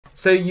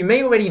So you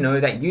may already know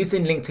that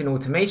using LinkedIn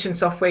automation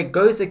software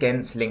goes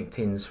against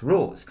LinkedIn's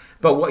rules.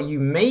 But what you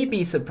may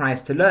be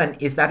surprised to learn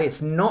is that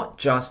it's not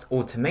just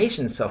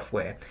automation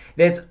software.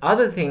 There's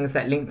other things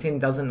that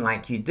LinkedIn doesn't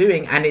like you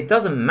doing, and it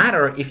doesn't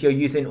matter if you're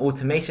using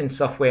automation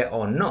software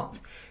or not.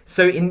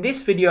 So in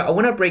this video, I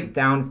want to break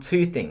down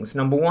two things.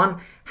 Number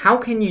one, how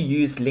can you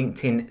use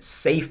LinkedIn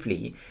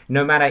safely,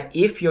 no matter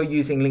if you're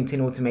using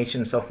LinkedIn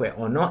automation software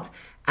or not?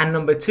 And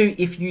number two,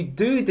 if you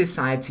do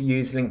decide to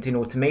use LinkedIn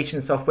automation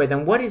software,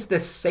 then what is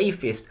the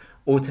safest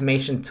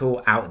automation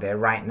tool out there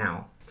right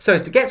now? So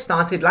to get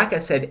started, like I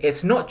said,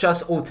 it's not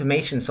just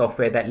automation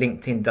software that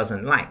LinkedIn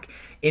doesn't like.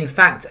 In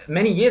fact,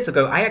 many years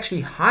ago, I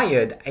actually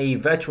hired a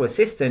virtual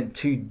assistant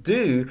to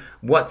do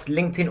what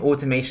LinkedIn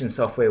automation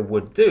software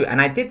would do. And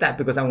I did that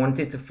because I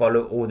wanted to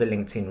follow all the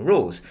LinkedIn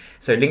rules.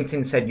 So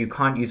LinkedIn said you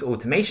can't use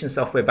automation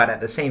software, but at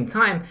the same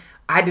time,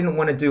 I didn't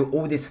want to do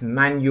all this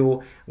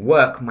manual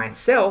work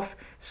myself,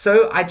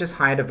 so I just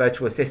hired a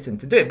virtual assistant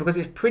to do it because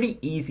it's pretty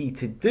easy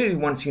to do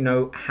once you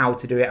know how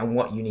to do it and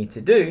what you need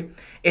to do.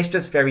 It's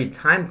just very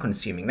time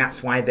consuming.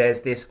 That's why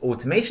there's this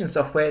automation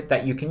software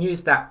that you can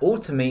use that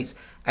automates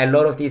a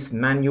lot of these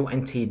manual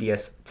and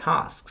tedious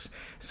tasks.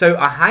 So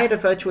I hired a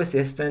virtual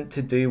assistant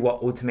to do what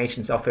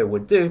automation software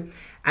would do.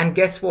 And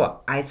guess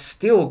what? I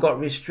still got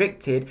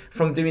restricted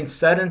from doing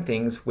certain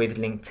things with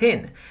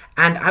LinkedIn.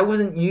 And I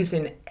wasn't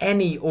using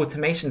any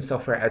automation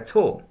software at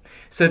all.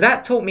 So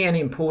that taught me an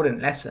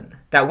important lesson,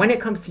 that when it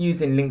comes to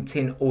using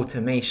LinkedIn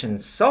automation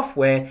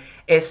software,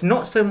 it's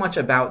not so much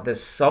about the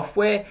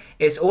software,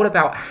 it's all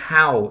about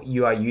how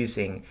you are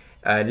using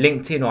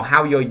LinkedIn or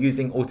how you're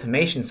using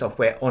automation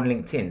software on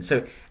LinkedIn.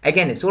 So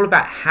again, it's all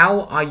about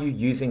how are you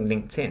using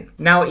LinkedIn.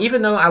 Now,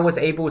 even though I was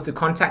able to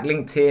contact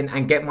LinkedIn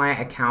and get my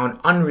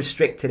account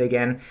unrestricted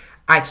again,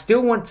 I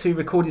still want to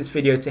record this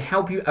video to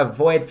help you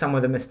avoid some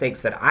of the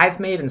mistakes that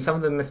I've made and some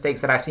of the mistakes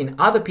that I've seen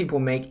other people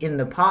make in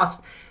the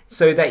past,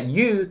 so that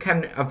you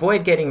can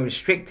avoid getting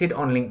restricted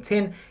on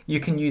LinkedIn. You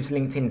can use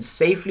LinkedIn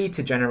safely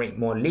to generate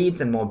more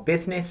leads and more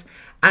business,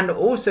 and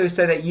also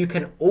so that you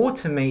can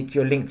automate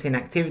your LinkedIn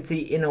activity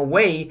in a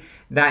way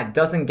that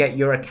doesn't get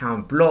your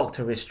account blocked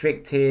or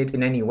restricted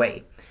in any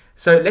way.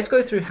 So let's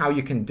go through how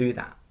you can do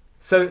that.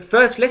 So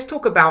first, let's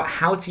talk about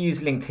how to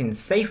use LinkedIn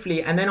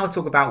safely, and then I'll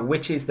talk about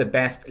which is the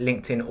best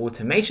LinkedIn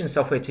automation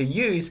software to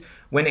use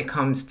when it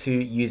comes to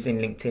using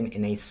LinkedIn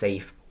in a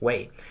safe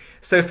way.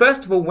 So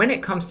first of all, when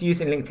it comes to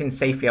using LinkedIn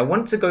safely, I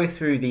want to go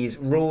through these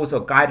rules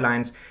or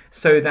guidelines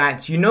so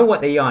that you know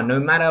what they are. No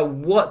matter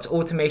what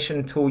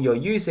automation tool you're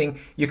using,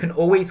 you can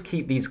always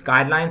keep these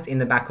guidelines in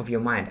the back of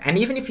your mind. And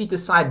even if you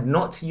decide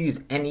not to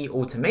use any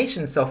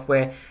automation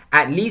software,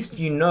 at least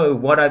you know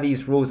what are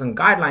these rules and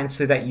guidelines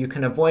so that you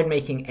can avoid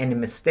making any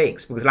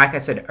mistakes. Because like I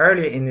said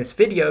earlier in this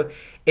video,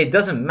 it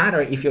doesn't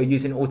matter if you're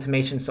using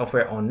automation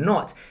software or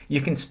not.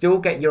 You can still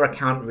get your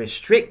account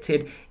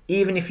restricted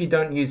even if you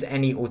don't use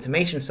any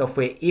automation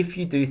software if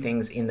you do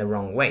things in the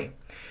wrong way.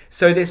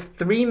 So there's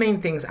three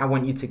main things I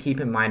want you to keep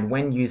in mind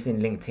when using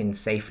LinkedIn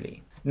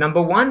safely.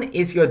 Number one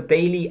is your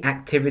daily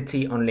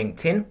activity on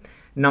LinkedIn.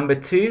 Number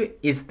two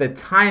is the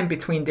time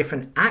between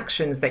different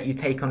actions that you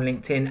take on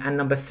LinkedIn. And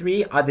number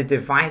three are the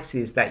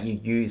devices that you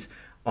use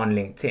on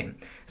LinkedIn.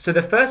 So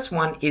the first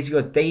one is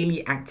your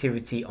daily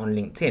activity on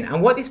LinkedIn.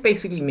 And what this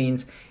basically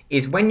means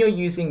is when you're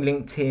using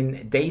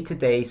LinkedIn day to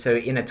day, so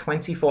in a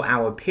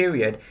 24-hour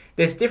period,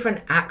 there's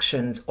different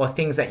actions or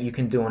things that you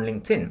can do on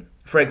LinkedIn.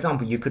 For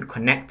example, you could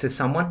connect to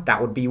someone, that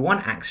would be one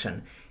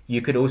action.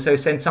 You could also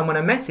send someone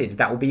a message,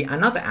 that would be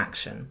another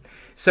action.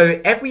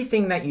 So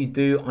everything that you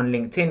do on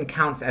LinkedIn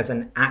counts as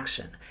an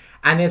action.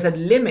 And there's a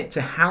limit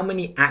to how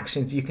many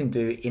actions you can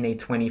do in a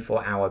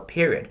 24-hour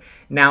period.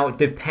 Now,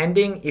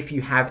 depending if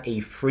you have a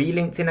free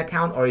LinkedIn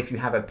account or if you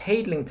have a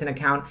paid LinkedIn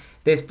account,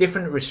 there's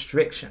different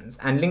restrictions.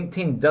 And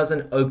LinkedIn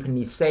doesn't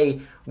openly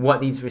say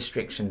what these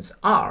restrictions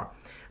are.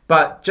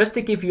 But just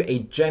to give you a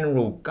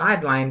general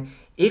guideline,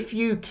 if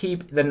you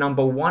keep the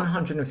number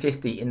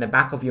 150 in the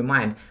back of your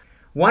mind,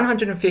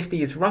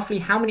 150 is roughly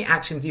how many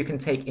actions you can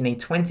take in a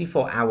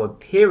 24-hour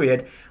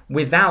period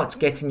without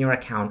getting your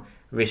account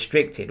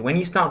restricted. When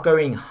you start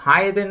going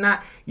higher than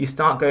that, you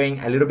start going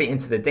a little bit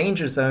into the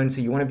danger zone, so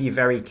you want to be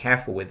very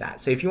careful with that.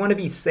 So if you want to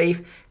be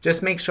safe,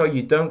 just make sure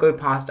you don't go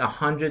past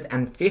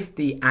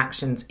 150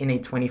 actions in a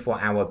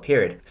 24-hour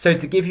period. So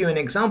to give you an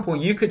example,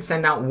 you could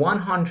send out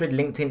 100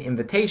 LinkedIn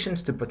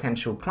invitations to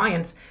potential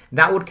clients.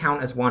 That would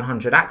count as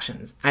 100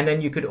 actions. And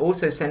then you could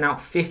also send out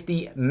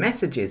 50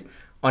 messages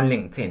on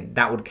LinkedIn.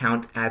 That would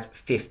count as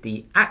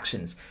 50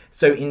 actions.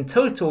 So in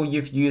total,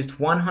 you've used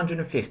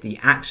 150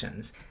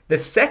 actions. The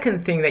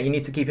second thing that you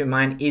need to keep in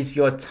mind is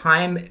your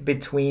time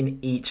between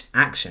each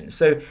action.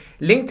 So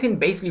LinkedIn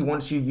basically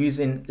wants you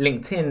using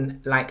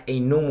LinkedIn like a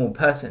normal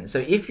person.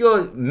 So if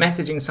you're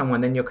messaging someone,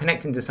 then you're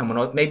connecting to someone,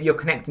 or maybe you're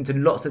connecting to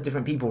lots of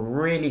different people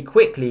really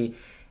quickly,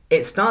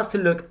 it starts to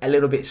look a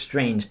little bit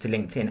strange to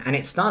LinkedIn, and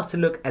it starts to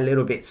look a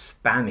little bit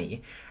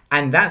spammy.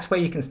 And that's where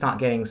you can start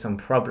getting some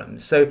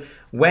problems. So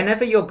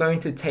whenever you're going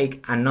to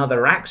take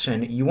another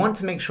action, you want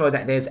to make sure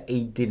that there's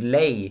a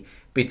delay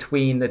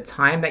between the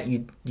time that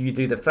you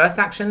do the first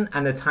action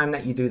and the time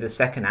that you do the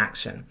second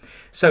action.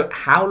 So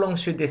how long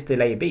should this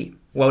delay be?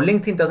 Well,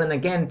 LinkedIn doesn't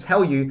again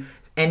tell you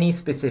any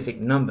specific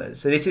numbers.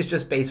 So this is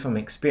just based from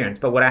experience.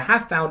 But what I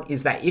have found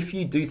is that if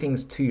you do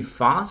things too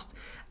fast,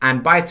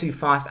 and by too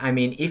fast, I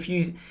mean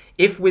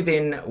if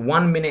within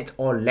 1 minute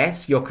or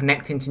less you're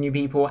connecting to new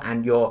people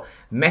and you're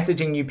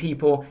messaging new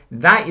people,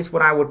 that is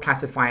what I would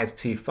classify as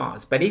too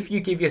fast. But if you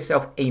give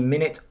yourself a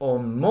minute or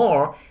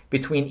more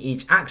between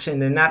each action,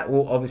 then that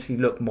will obviously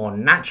look more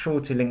natural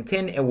to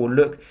LinkedIn. It will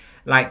look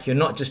like you're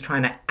not just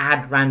trying to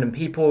add random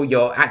people,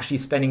 you're actually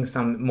spending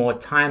some more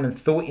time and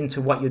thought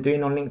into what you're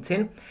doing on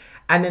LinkedIn.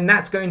 And then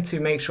that's going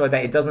to make sure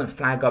that it doesn't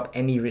flag up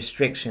any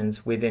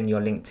restrictions within your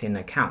LinkedIn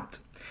account.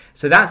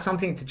 So that's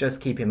something to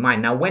just keep in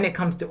mind. Now, when it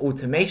comes to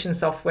automation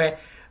software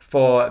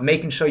for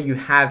making sure you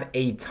have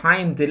a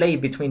time delay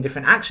between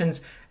different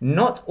actions,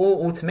 not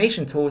all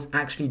automation tools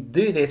actually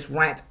do this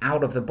right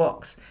out of the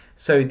box.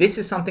 So this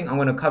is something I'm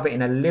going to cover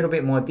in a little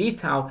bit more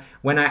detail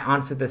when I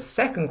answer the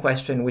second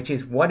question, which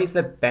is what is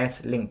the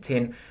best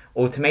LinkedIn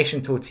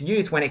automation tool to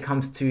use when it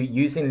comes to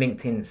using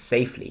LinkedIn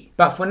safely.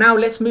 But for now,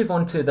 let's move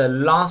on to the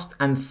last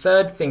and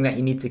third thing that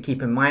you need to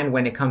keep in mind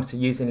when it comes to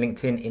using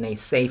LinkedIn in a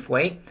safe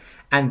way,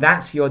 and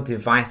that's your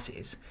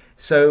devices.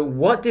 So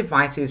what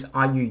devices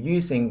are you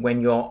using when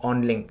you're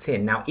on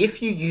LinkedIn? Now,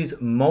 if you use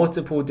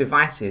multiple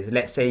devices,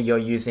 let's say you're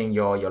using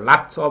your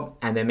laptop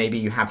and then maybe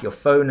you have your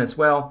phone as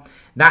well,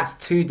 that's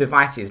 2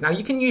 devices. Now,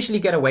 you can usually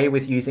get away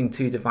with using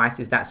 2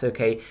 devices, that's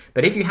okay.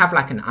 But if you have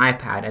like an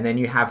iPad and then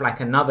you have like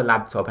another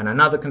laptop and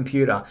another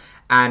computer,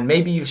 and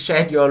maybe you've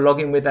shared your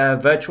login with a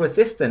virtual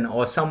assistant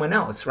or someone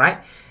else,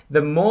 right?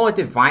 The more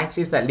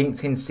devices that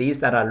LinkedIn sees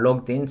that are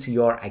logged into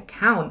your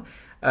account,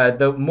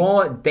 the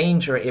more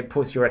danger it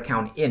puts your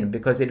account in,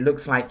 because it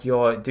looks like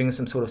you're doing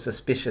some sort of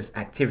suspicious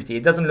activity.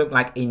 It doesn't look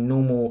like a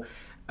normal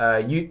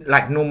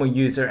normal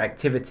user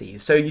activity.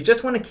 So you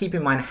just want to keep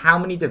in mind how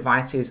many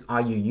devices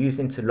are you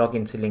using to log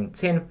into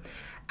LinkedIn,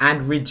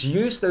 and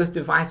reduce those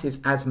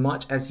devices as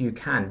much as you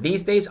can.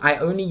 These days, I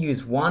only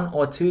use 1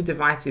 or 2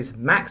 devices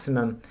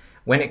maximum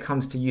when it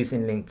comes to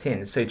using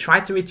LinkedIn. So try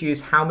to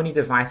reduce how many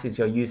devices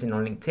you're using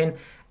on LinkedIn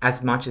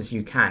as much as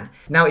you can.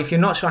 Now, if you're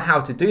not sure how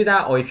to do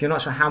that, or if you're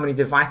not sure how many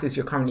devices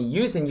you're currently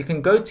using, you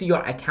can go to your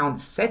account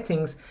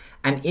settings,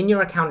 and in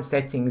your account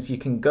settings, you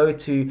can go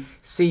to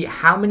see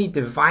how many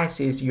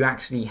devices you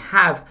actually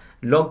have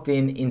logged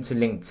into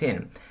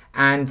LinkedIn.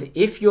 And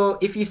if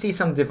you see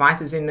some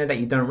devices in there that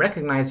you don't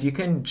recognize, you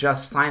can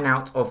just sign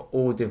out of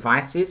all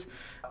devices.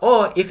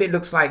 Or if it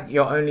looks like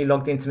you're only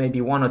logged into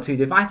maybe 1 or 2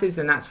 devices,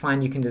 then that's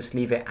fine. You can just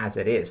leave it as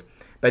it is.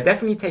 But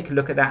definitely take a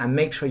look at that and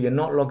make sure you're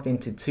not logged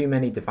into too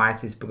many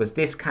devices, because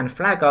this can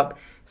flag up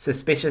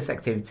suspicious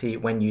activity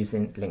when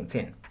using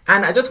LinkedIn.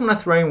 And I just want to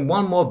throw in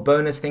one more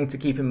bonus thing to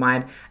keep in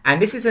mind. And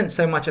this isn't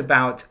so much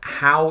about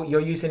how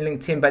you're using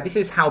LinkedIn, but this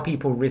is how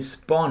people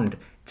respond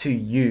to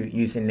you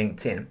using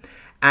LinkedIn.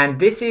 And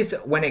this is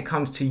when it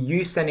comes to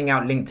you sending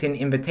out LinkedIn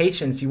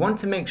invitations, you want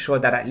to make sure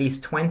that at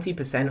least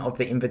 20% of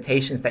the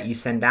invitations that you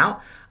send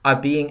out are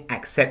being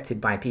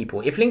accepted by people.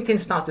 If LinkedIn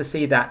starts to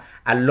see that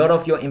a lot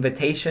of your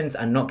invitations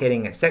are not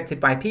getting accepted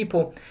by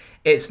people,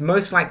 it's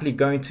most likely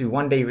going to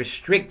one day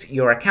restrict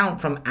your account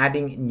from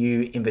adding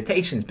new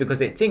invitations, because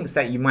it thinks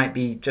that you might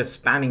be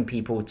just spamming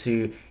people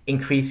to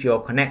increase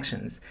your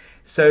connections.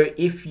 So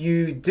if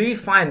you do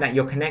find that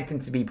you're connecting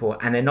to people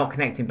and they're not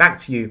connecting back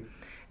to you,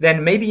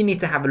 then maybe you need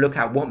to have a look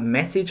at what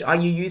message are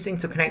you using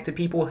to connect to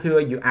people, who are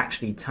you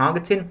actually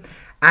targeting,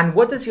 and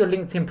what does your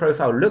LinkedIn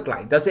profile look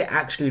like? Does it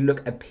actually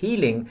look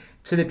appealing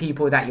to the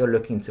people that you're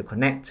looking to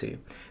connect to?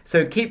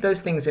 So keep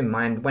those things in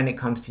mind when it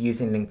comes to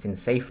using LinkedIn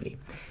safely.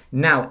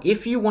 Now,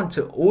 if you want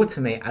to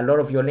automate a lot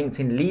of your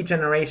LinkedIn lead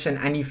generation,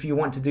 and if you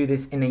want to do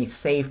this in a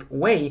safe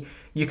way,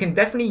 you can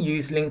definitely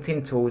use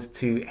LinkedIn tools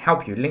to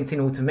help you, LinkedIn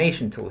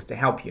automation tools to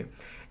help you.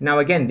 Now,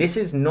 again, this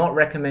is not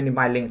recommended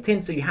by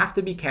LinkedIn, so you have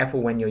to be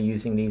careful when you're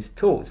using these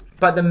tools.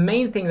 But the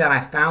main thing that I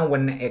found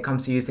when it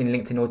comes to using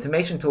LinkedIn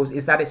automation tools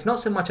is that it's not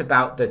so much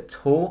about the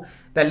tool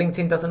that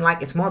LinkedIn doesn't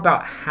like, it's more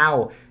about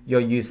how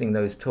you're using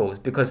those tools.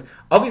 Because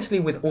obviously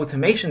with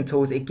automation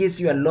tools, it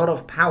gives you a lot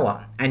of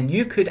power, and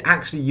you could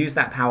actually use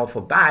that power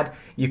for bad.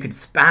 You could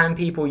spam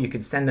people, you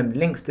could send them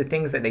links to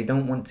things that they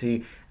don't want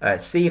to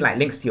see, like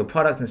links to your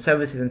products and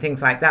services and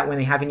things like that, when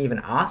they haven't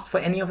even asked for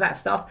any of that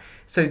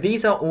stuff. So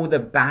these are all the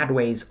bad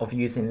ways of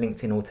using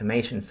LinkedIn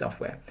automation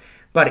software.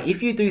 But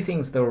if you do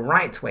things the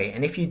right way,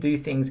 and if you do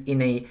things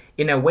in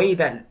a way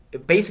that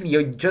basically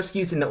you're just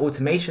using the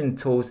automation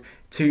tools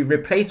to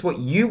replace what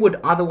you would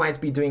otherwise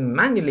be doing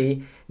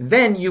manually,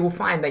 then you will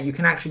find that you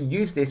can actually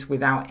use this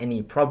without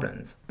any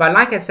problems. But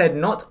like I said,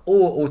 not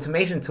all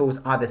automation tools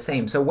are the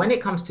same. So when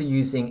it comes to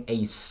using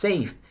a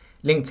safe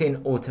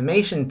LinkedIn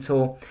automation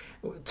tool,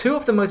 2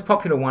 of the most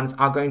popular ones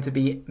are going to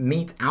be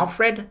Meet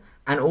Alfred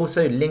and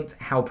also Linked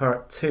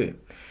Helper 2.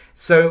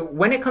 So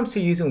when it comes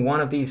to using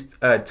one of these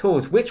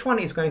tools, which one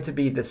is going to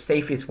be the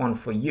safest one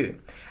for you?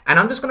 And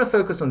I'm just going to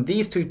focus on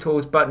these 2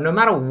 tools, but no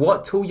matter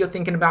what tool you're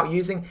thinking about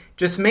using,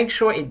 just make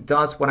sure it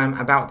does what I'm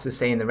about to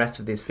say in the rest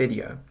of this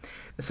video.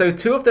 So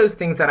two of those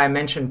things that I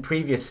mentioned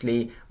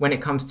previously when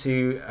it comes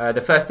to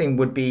the first thing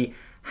would be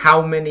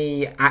how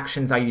many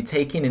actions are you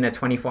taking in a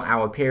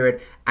 24-hour period,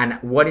 and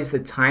what is the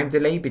time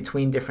delay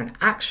between different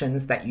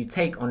actions that you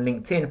take on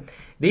LinkedIn.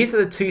 These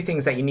are the two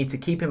things that you need to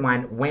keep in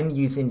mind when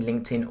using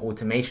LinkedIn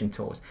automation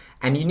tools.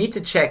 And you need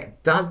to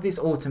check, does this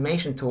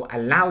automation tool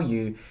allow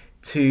you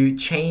to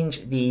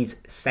change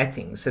these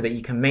settings so that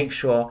you can make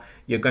sure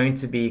you're going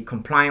to be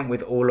compliant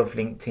with all of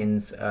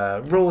LinkedIn's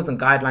rules and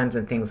guidelines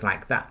and things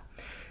like that.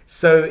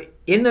 So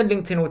in the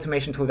LinkedIn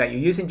automation tool that you're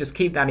using, just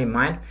keep that in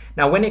mind.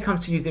 Now, when it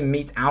comes to using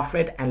Meet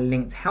Alfred and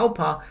Linked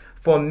Helper,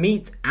 for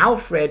Meet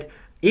Alfred,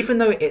 even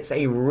though it's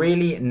a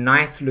really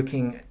nice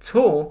looking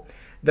tool,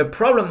 the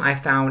problem I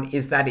found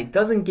is that it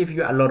doesn't give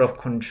you a lot of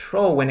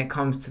control when it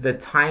comes to the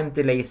time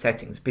delay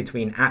settings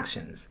between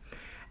actions.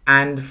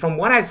 And from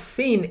what I've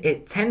seen,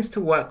 it tends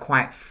to work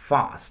quite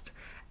fast,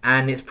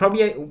 and it's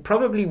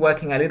probably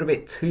working a little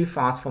bit too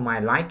fast for my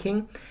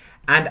liking.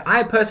 And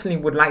I personally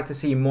would like to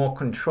see more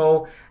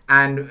control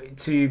and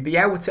to be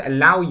able to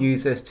allow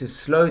users to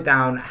slow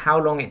down how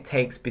long it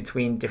takes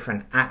between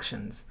different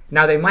actions.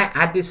 Now, they might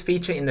add this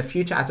feature in the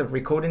future. As of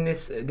recording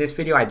this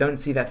video, I don't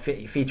see that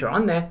feature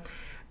on there.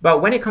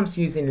 But when it comes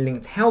to using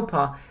Linked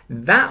Helper,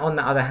 that on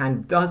the other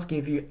hand does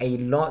give you a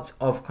lot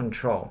of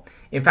control.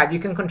 In fact, you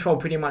can control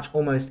pretty much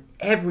almost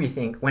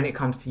everything when it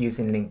comes to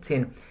using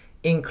LinkedIn,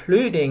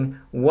 including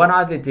what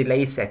are the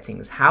delay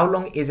settings. How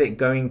long is it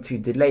going to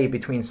delay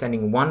between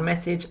sending one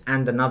message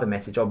and another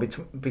message, or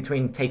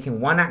between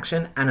taking one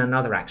action and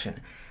another action.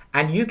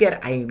 And you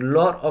get a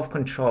lot of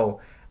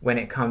control when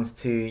it comes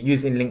to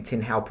using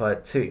LinkedIn Helper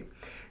too.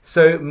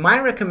 So my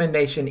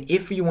recommendation,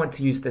 if you want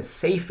to use the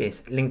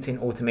safest LinkedIn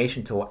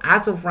automation tool,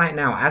 as of right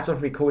now, as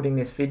of recording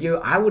this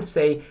video, I would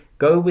say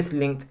go with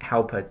Linked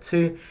Helper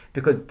 2,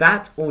 because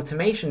that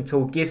automation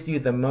tool gives you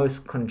the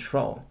most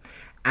control.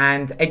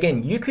 And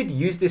again, you could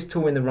use this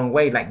tool in the wrong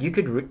way. Like, you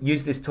could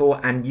use this tool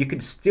and you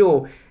could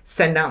still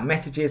send out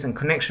messages and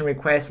connection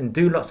requests and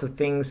do lots of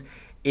things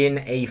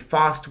in a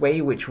fast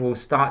way, which will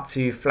start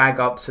to flag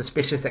up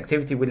suspicious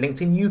activity with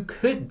LinkedIn. You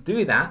could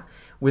do that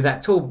with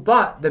that tool,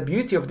 but the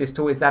beauty of this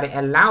tool is that it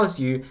allows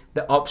you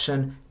the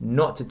option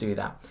not to do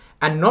that.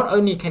 And not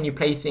only can you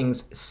play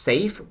things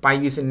safe by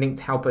using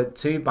Linked Helper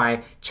 2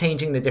 by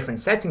changing the different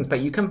settings, but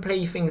you can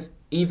play things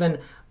even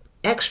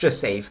extra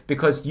safe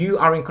because you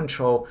are in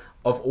control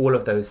of all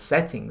of those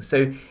settings.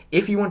 So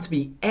if you want to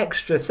be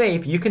extra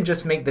safe, you can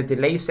just make the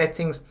delay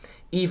settings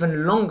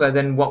even longer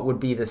than what would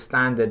be the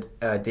standard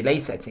delay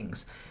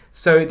settings.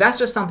 So that's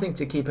just something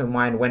to keep in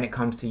mind when it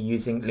comes to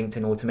using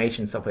LinkedIn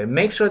automation software.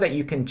 Make sure that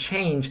you can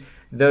change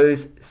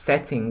those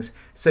settings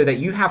so that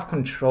you have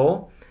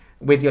control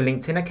with your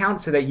LinkedIn account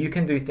so that you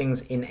can do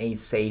things in a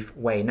safe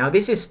way. Now,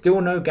 this is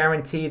still no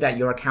guarantee that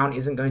your account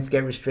isn't going to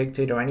get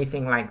restricted or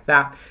anything like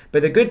that.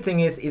 But the good thing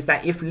is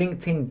that if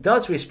LinkedIn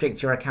does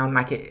restrict your account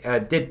like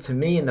it did to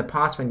me in the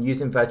past when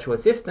using virtual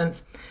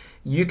assistants,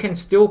 you can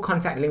still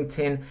contact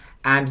LinkedIn,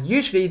 and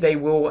usually they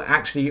will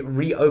actually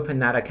reopen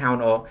that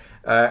account or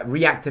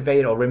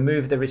reactivate or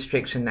remove the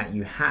restriction that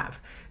you have.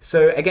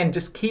 So again,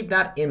 just keep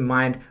that in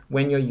mind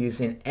when you're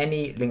using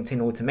any LinkedIn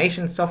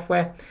automation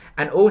software,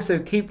 and also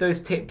keep those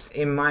tips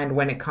in mind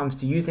when it comes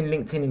to using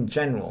LinkedIn in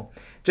general.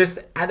 Just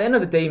at the end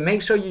of the day,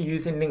 make sure you're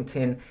using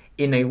LinkedIn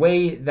in a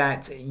way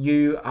that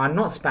you are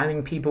not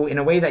spamming people, in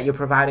a way that you're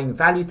providing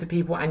value to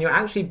people, and you're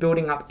actually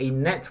building up a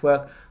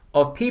network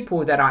of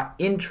people that are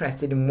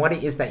interested in what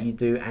it is that you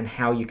do and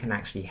how you can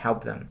actually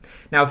help them.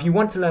 Now, if you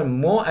want to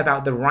learn more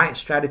about the right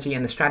strategy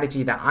and the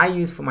strategy that I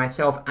use for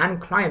myself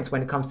and clients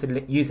when it comes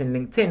to using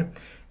LinkedIn,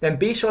 then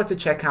be sure to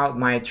check out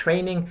my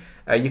training.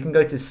 You can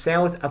go to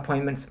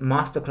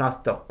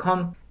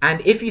salesappointmentsmasterclass.com.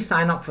 And if you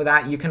sign up for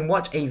that, you can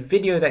watch a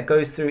video that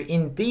goes through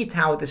in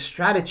detail the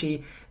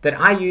strategy that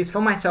I use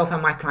for myself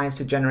and my clients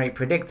to generate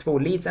predictable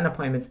leads and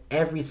appointments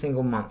every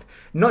single month,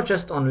 not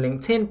just on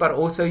LinkedIn, but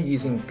also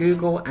using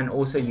Google and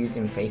also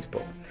using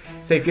Facebook.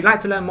 So if you'd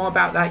like to learn more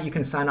about that, you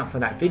can sign up for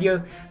that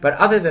video. But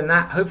other than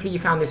that, hopefully you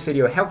found this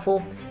video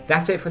helpful.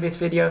 That's it for this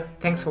video.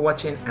 Thanks for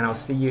watching, and I'll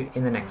see you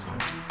in the next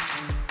one.